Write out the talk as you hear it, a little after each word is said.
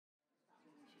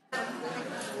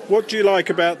What do you like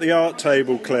about the art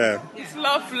table, Claire? It's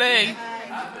lovely.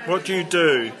 What do you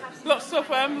do? Lots of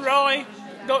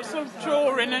lots of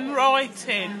drawing and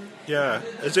writing. Yeah.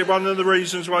 Is it one of the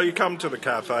reasons why you come to the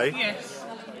cafe? Yes.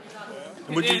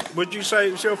 Would you say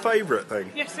it was your favourite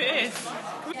thing? Yes, it is.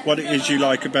 What it is you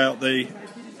like about the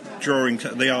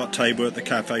the art table at the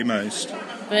cafe most?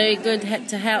 Very good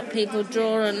to help people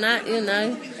draw and that, you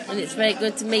know, and it's very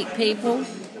good to meet people,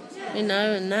 you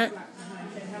know, and that.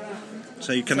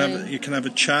 So you can have a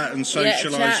chat and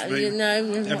socialise. Yeah, chat, you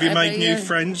know. Have you made new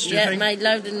friends? Do you think? Yeah, made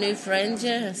loads of new friends.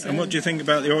 Yeah. So. And what do you think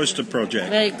about the Oyster project?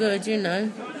 Very good, you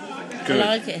know. Good. I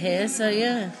like it here, so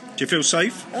yeah. Do you feel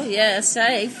safe? Oh yeah,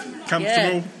 safe.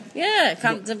 Comfortable? Yeah,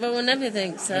 comfortable and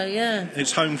everything. So yeah.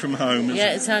 It's home from home. Isn't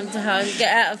it's home to home.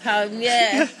 Get out of home.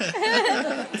 Yeah.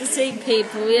 To see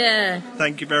people. Yeah.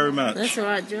 Thank you very much. That's all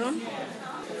right, John.